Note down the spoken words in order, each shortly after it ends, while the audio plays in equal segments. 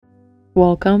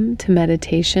Welcome to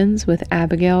Meditations with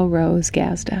Abigail Rose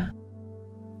Gazda.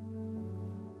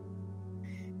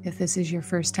 If this is your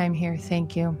first time here,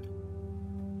 thank you.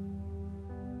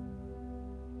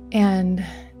 And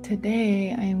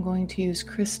today I am going to use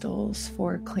crystals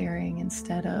for clearing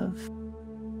instead of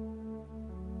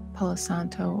Palo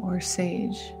Santo or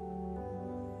sage.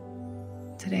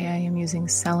 Today I am using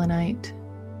selenite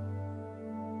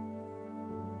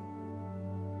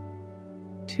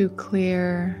to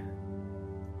clear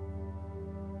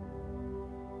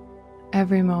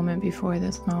every moment before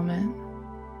this moment,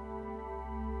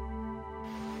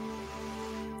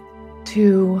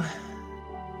 to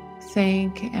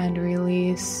thank and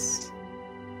release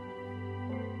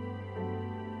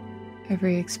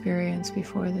every experience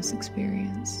before this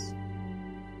experience.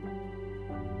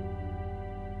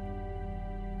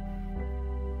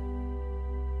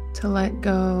 To let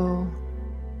go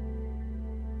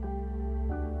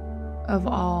of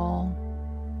all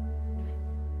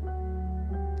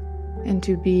and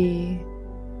to be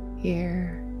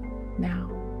here now.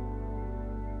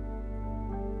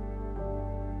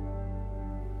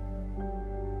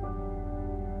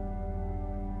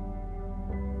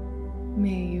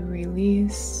 May you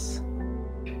release.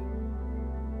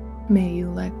 May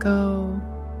you let go.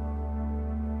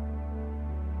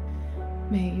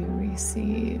 May you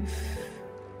receive.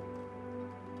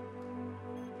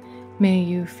 May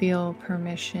you feel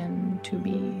permission to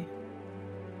be.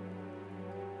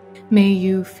 May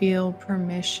you feel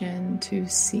permission to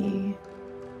see.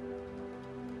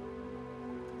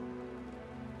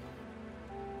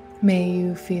 May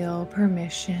you feel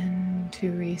permission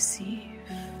to receive.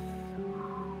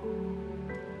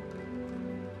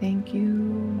 Thank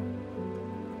you.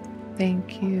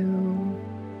 Thank you.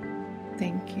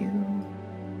 Thank you.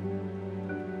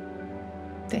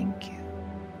 Thank you.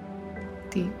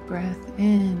 Deep breath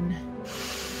in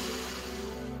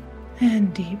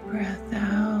and deep breath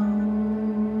out.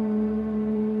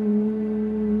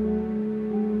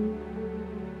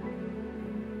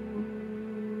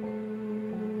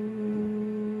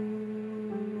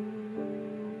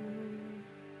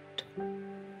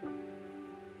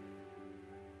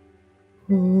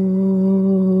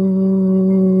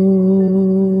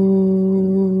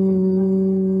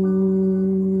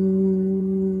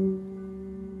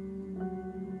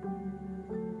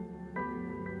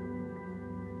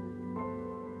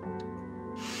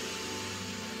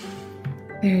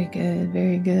 Very good,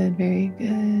 very good, very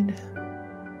good.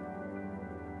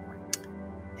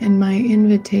 And my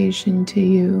invitation to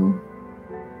you,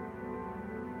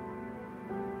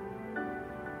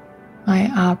 my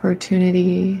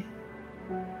opportunity,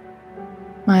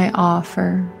 my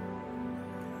offer,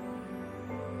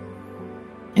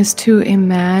 is to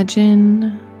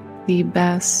imagine the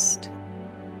best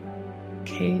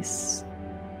case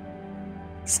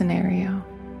scenario.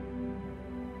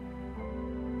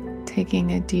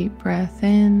 Taking a deep breath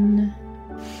in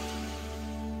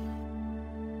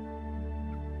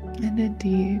and a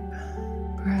deep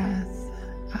breath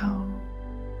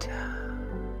out.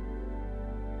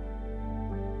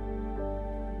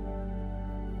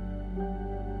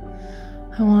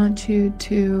 I want you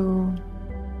to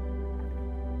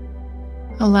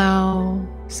allow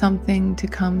something to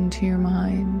come to your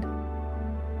mind.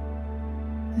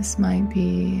 This might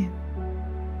be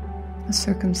a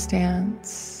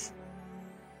circumstance,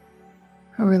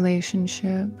 a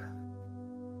relationship,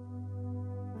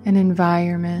 an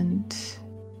environment,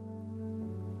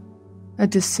 a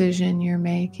decision you're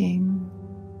making.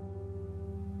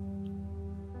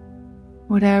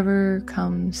 Whatever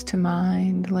comes to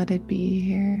mind, let it be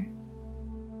here.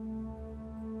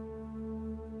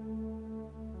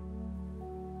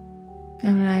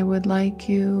 And I would like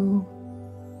you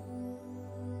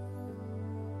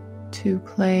to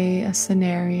play a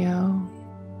scenario,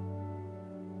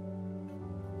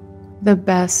 the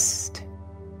best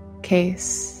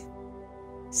case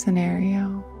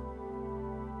scenario.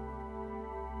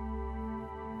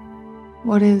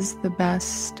 What is the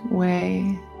best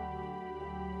way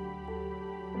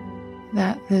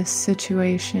that this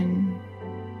situation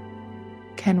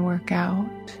can work out?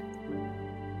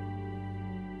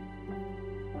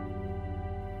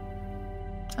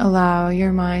 Allow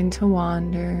your mind to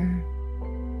wander.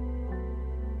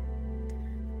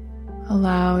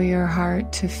 Allow your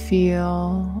heart to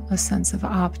feel a sense of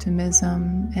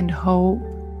optimism and hope.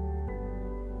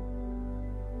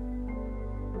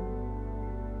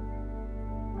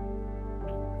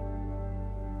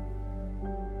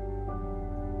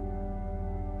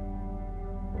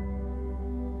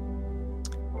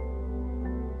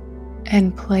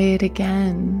 And play it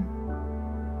again,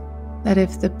 that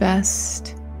if the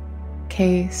best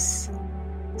case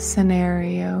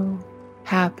scenario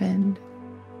happened,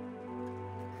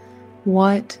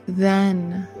 what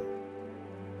then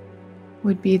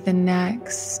would be the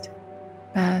next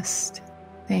best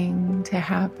thing to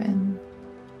happen?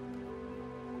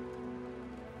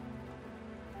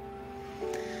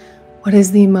 What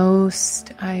is the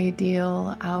most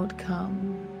ideal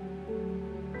outcome?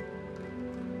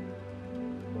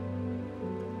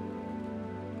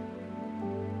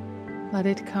 Let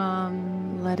it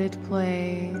come, let it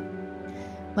play,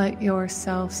 let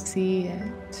yourself see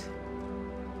it.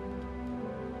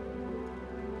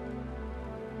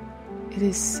 It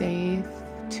is safe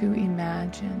to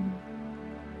imagine.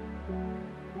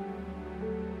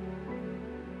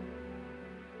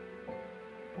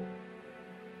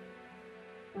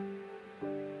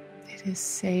 It is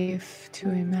safe to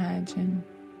imagine.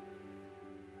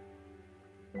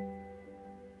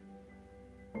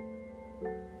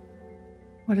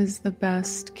 What is the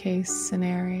best case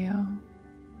scenario?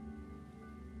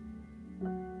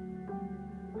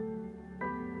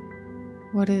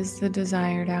 What is the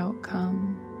desired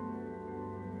outcome?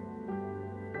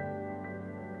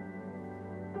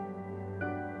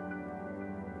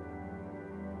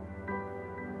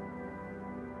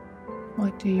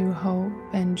 What do you hope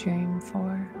and dream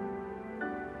for?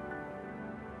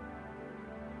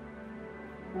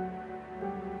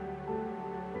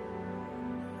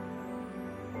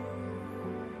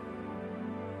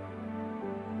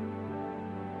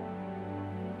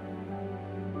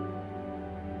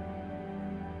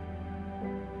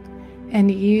 And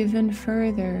even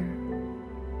further,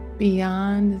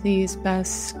 beyond these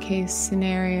best case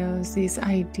scenarios, these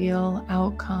ideal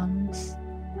outcomes,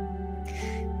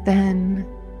 then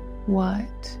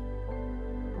what?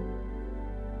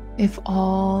 If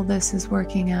all this is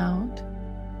working out,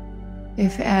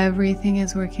 if everything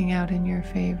is working out in your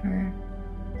favor,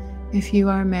 if you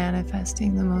are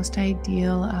manifesting the most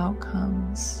ideal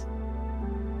outcomes,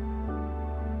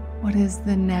 what is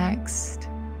the next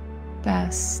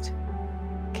best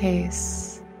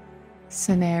case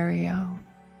scenario?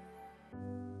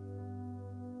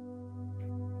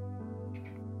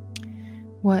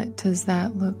 What does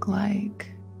that look like?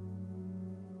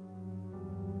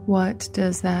 What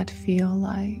does that feel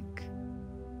like?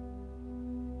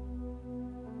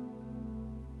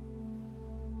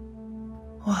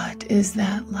 What is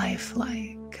that life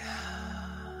like?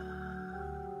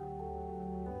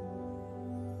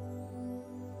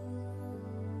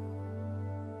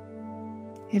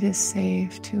 It is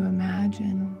safe to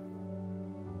imagine.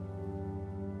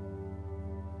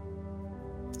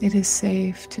 It is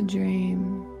safe to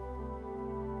dream.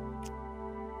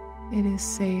 It is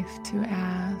safe to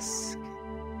ask.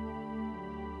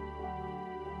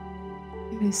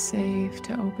 It is safe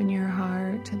to open your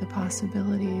heart to the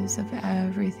possibilities of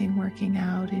everything working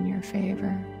out in your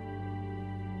favor,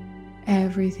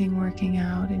 everything working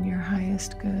out in your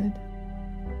highest good.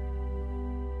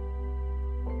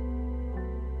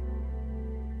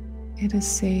 It is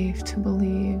safe to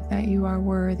believe that you are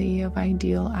worthy of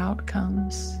ideal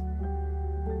outcomes.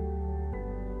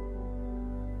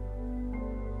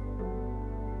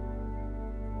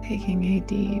 Taking a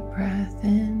deep breath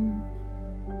in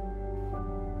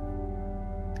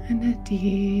and a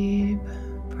deep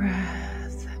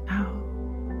breath out.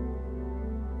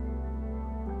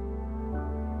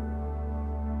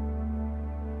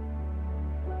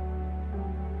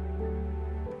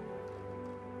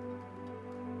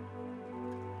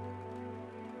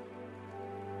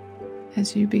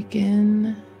 As you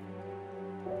begin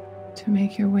to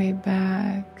make your way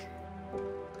back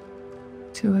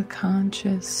to a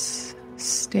conscious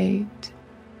state,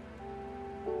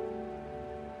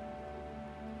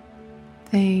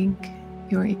 thank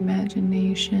your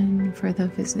imagination for the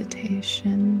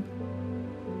visitation.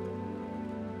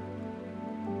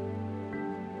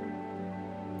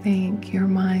 Thank your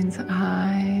mind's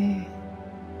eye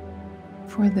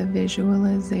for the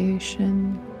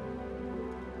visualization.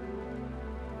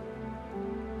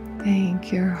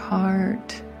 Thank your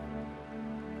heart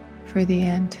for the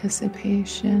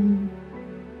anticipation.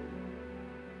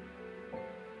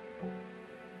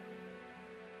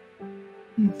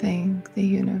 And thank the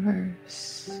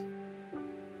universe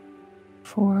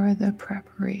for the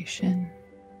preparation.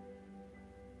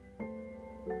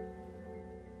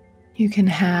 You can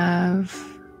have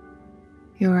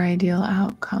your ideal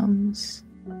outcomes.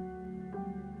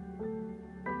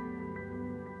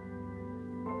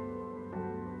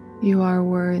 You are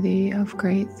worthy of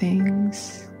great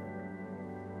things.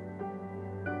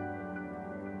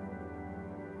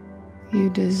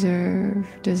 You deserve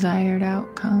desired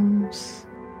outcomes.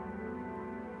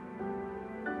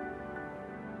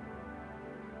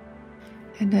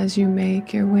 And as you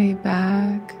make your way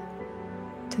back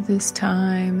to this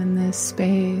time and this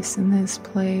space and this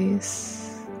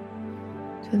place,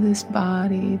 to this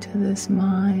body, to this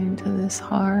mind, to this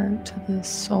heart, to this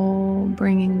soul,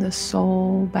 bringing the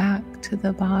soul back to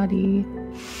the body,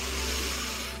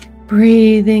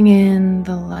 breathing in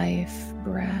the life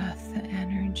breath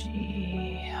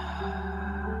energy,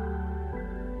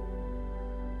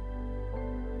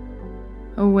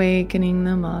 awakening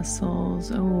the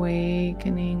muscles,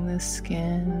 awakening the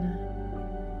skin,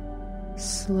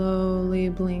 slowly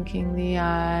blinking the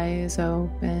eyes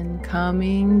open,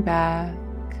 coming back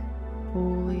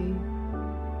fully,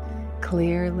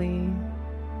 clearly,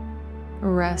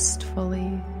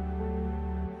 restfully,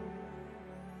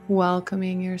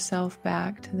 welcoming yourself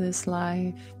back to this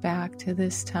life, back to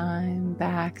this time,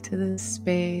 back to this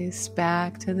space,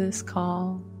 back to this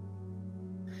call.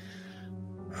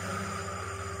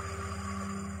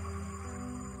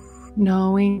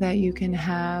 Knowing that you can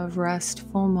have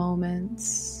restful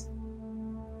moments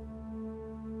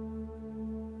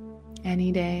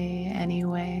any day, any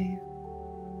way.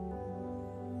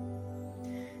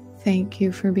 Thank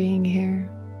you for being here.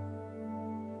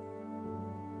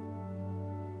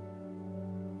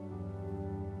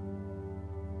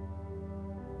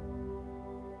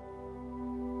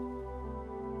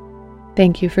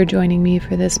 Thank you for joining me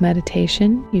for this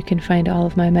meditation. You can find all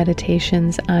of my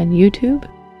meditations on YouTube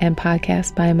and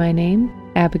podcast by my name,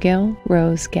 Abigail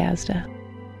Rose Gazda.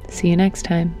 See you next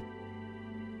time.